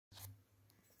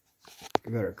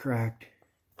I got her cracked.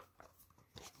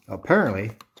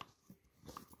 Apparently,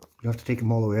 you have to take them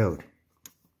all the way out.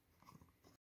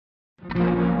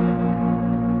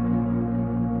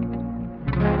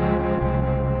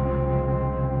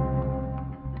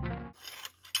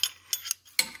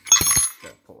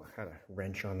 Had a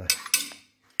wrench on the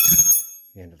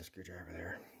end of the screwdriver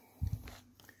there.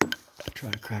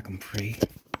 Try to crack them free.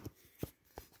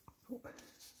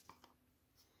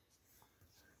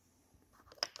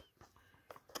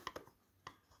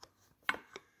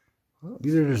 Well,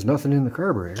 either there's nothing in the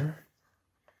carburetor,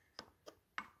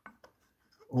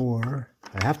 or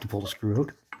I have to pull the screw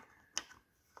out,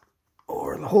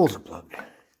 or the holes are plugged.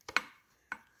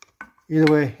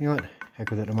 Either way, you know what?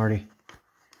 Heck with it, I'm already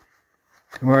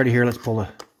here. Let's pull the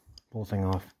whole thing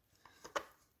off.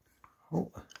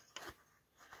 Oh,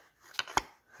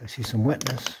 I see some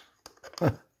wetness.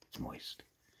 Huh, it's moist.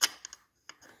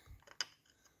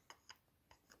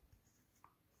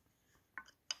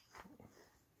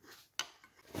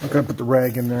 I'm gonna put the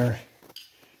rag in there.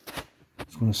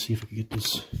 Just want to see if I can get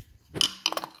this.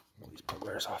 Pull these plug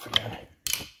wires off again.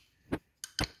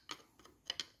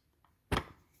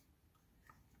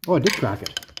 Oh, I did crack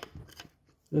it.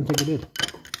 Didn't think I did.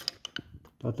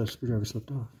 Thought the screwdriver slipped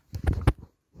off.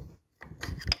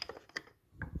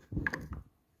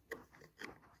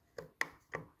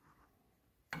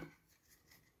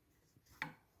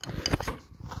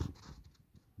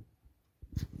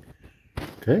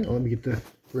 Okay, well, let me get the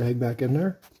rag back in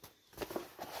there.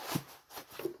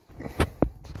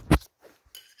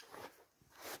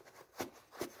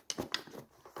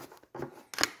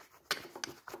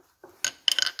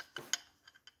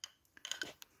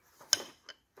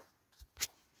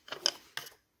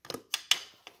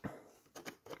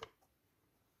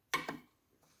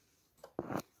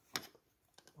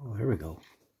 Oh, here we go.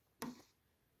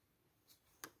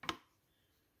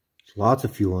 There's lots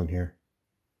of fuel in here.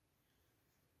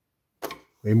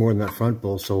 Way more than that front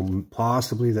bowl, so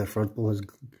possibly that front bowl has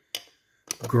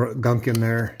gunk in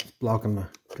there, blocking the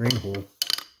drain hole.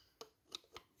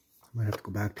 I might have to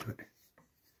go back to it.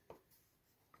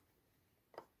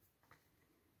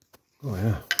 Oh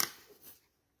yeah.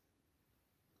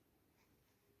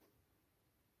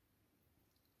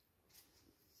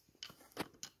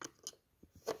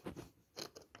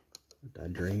 Let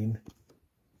that drain.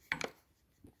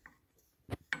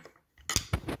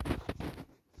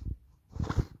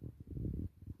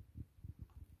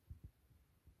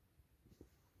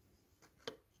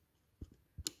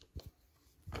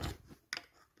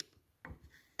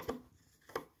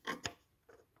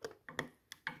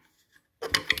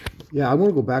 Yeah, I want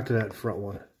to go back to that front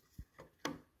one.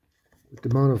 With the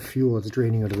amount of fuel that's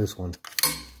draining out of this one.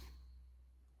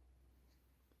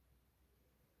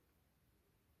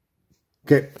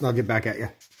 Okay, I'll get back at you.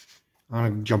 I'm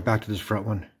going to jump back to this front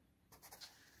one.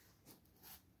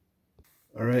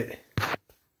 Alright.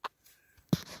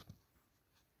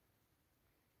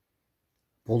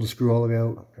 Pull the screw all the way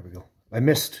out. There we go. I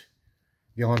missed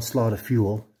the onslaught of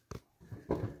fuel.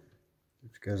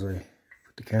 It's because I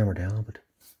put the camera down, but...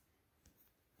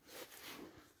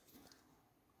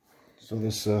 So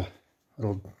this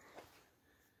little,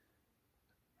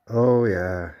 oh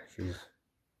yeah, she's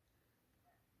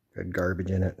got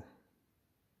garbage in it.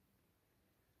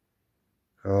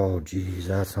 Oh geez,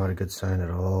 that's not a good sign at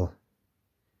all.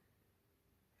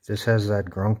 If this has that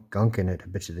gunk in it, I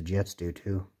bet you the jets do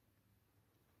too.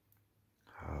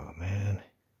 Oh man.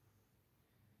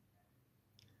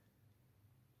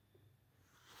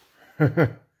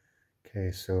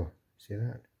 Okay, so see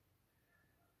that?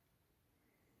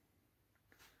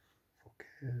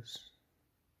 Focus.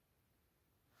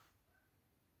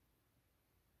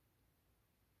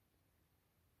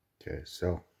 Okay,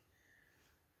 so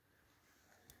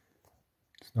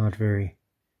it's not very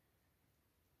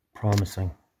promising,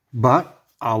 but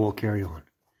I will carry on. Like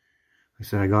I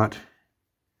said, I got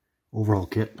overhaul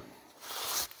kit.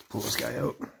 Pull this guy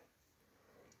out.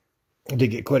 I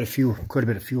did get quite a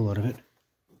bit of fuel out of it.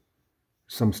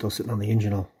 Some still sitting on the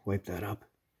engine. I'll wipe that up.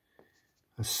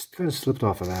 I kind of slipped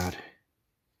off of that.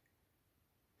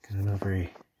 Kind of not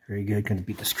very good. Kind of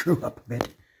beat the screw up a bit.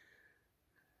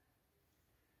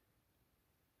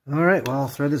 All right, well, I'll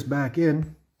thread this back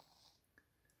in.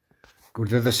 Go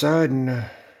to the other side, and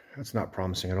that's not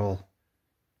promising at all.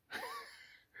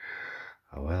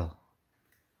 Oh well.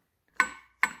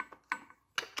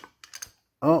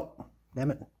 Oh,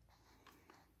 damn it.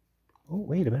 Oh,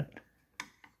 wait a minute.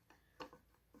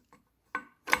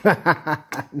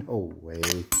 No way.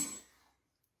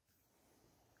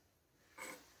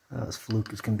 That was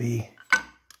fluke as can be.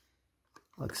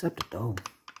 I'll accept it though.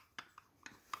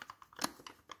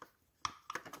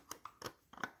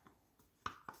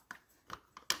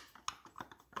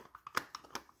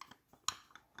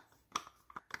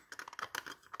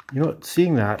 You know what,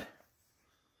 seeing that, I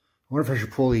wonder if I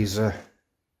should pull these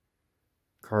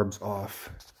carbs off.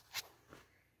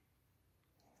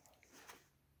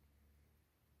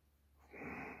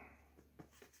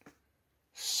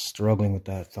 Struggling with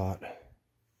that thought.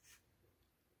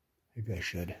 Maybe I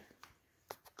should.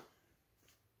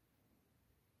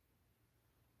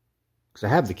 Because I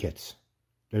have the kits.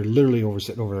 They're literally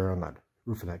sitting over there on that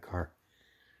roof of that car.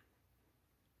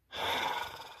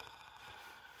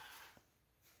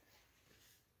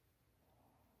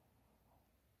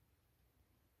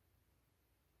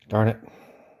 Darn it.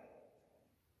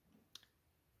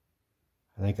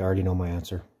 I think I already know my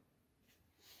answer.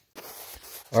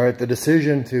 Alright, the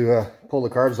decision to pull the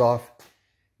carbs off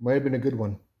might have been a good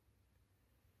one.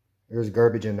 There's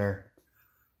garbage in there.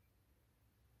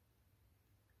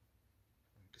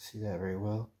 See that very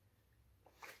well.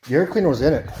 The air cleaner was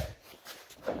in it.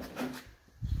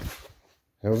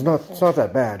 It's not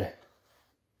that bad.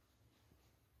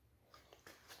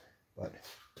 But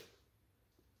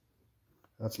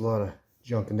that's a lot of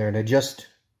junk in there. And I just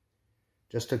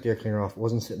took the air cleaner off. It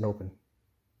wasn't sitting open.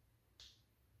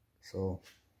 So,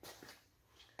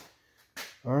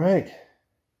 all right.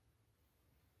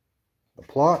 The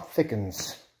plot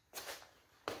thickens.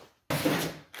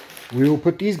 We will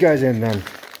put these guys in then.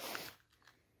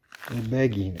 A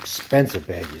baggy, an expensive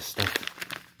baggy stuff.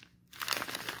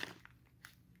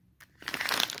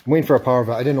 I'm waiting for a power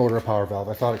valve. I didn't order a power valve.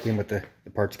 I thought it came with the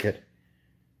parts kit.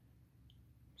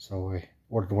 So I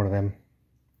ordered one of them.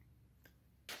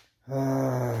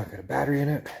 Got a battery in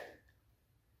it.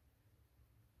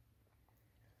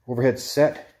 Overhead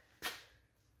set.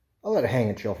 I'll let it hang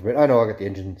and chill for a bit. I know I got the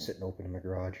engine sitting open in my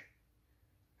garage.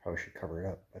 Probably should cover it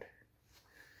up, but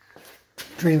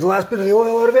drains the last bit of the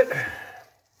oil out of it.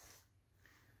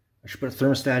 I should put a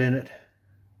thermostat in it.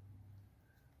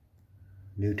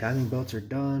 New timing belts are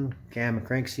done. Cam and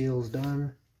crank seals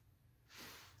done.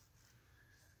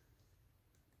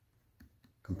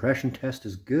 Compression test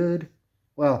is good.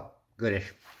 Well,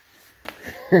 goodish.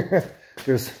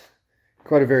 There's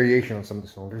quite a variation on some of the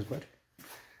cylinders, but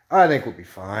I think we'll be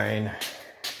fine.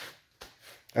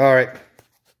 All right.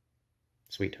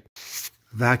 Sweet.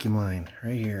 Vacuum line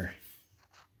right here.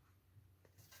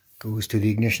 Goes to the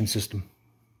ignition system.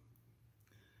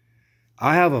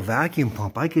 I have a vacuum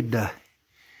pump. I could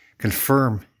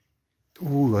confirm.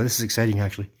 Ooh, this is exciting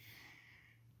actually.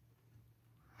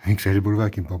 I'm excited about a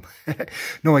vacuum pump.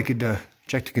 No, I could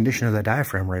check the condition of that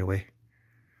diaphragm right away.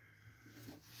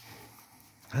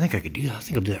 I think I could do that. I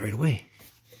think I'll do that right away.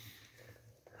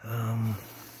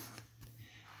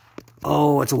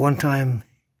 Oh, it's a one-time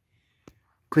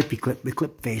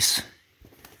clip face.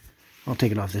 I'll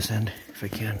take it off this end if I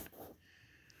can.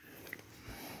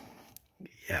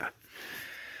 Yeah.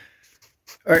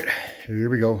 All right, here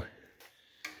we go.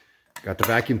 Got the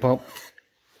vacuum pump.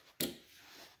 Let's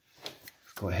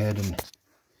go ahead and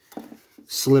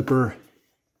slip her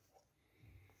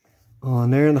on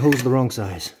there, and the hose is the wrong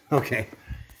size. Okay.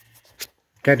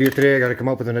 Can't do it today. I got to come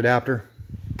up with an adapter.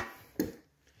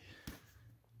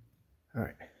 All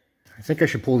right. I think I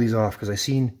should pull these off because I've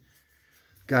seen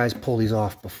guys pull these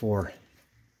off before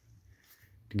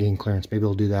to gain clearance. Maybe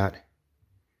I'll do that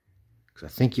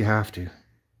because I think you have to.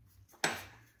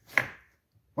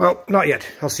 Well, not yet.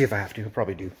 I'll see if I have to. I'll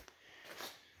probably do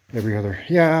every other.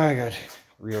 Yeah, I got to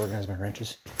reorganize my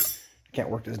wrenches. I can't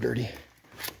work this dirty.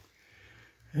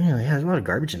 Anyway, yeah, there's a lot of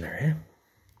garbage in there, eh?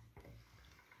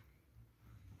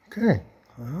 Okay,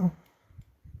 well,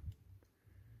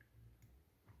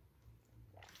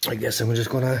 I guess I'm just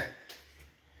gonna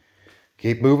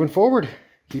keep moving forward.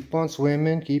 Keep on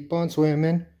swimming, keep on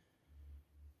swimming.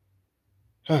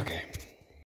 Okay.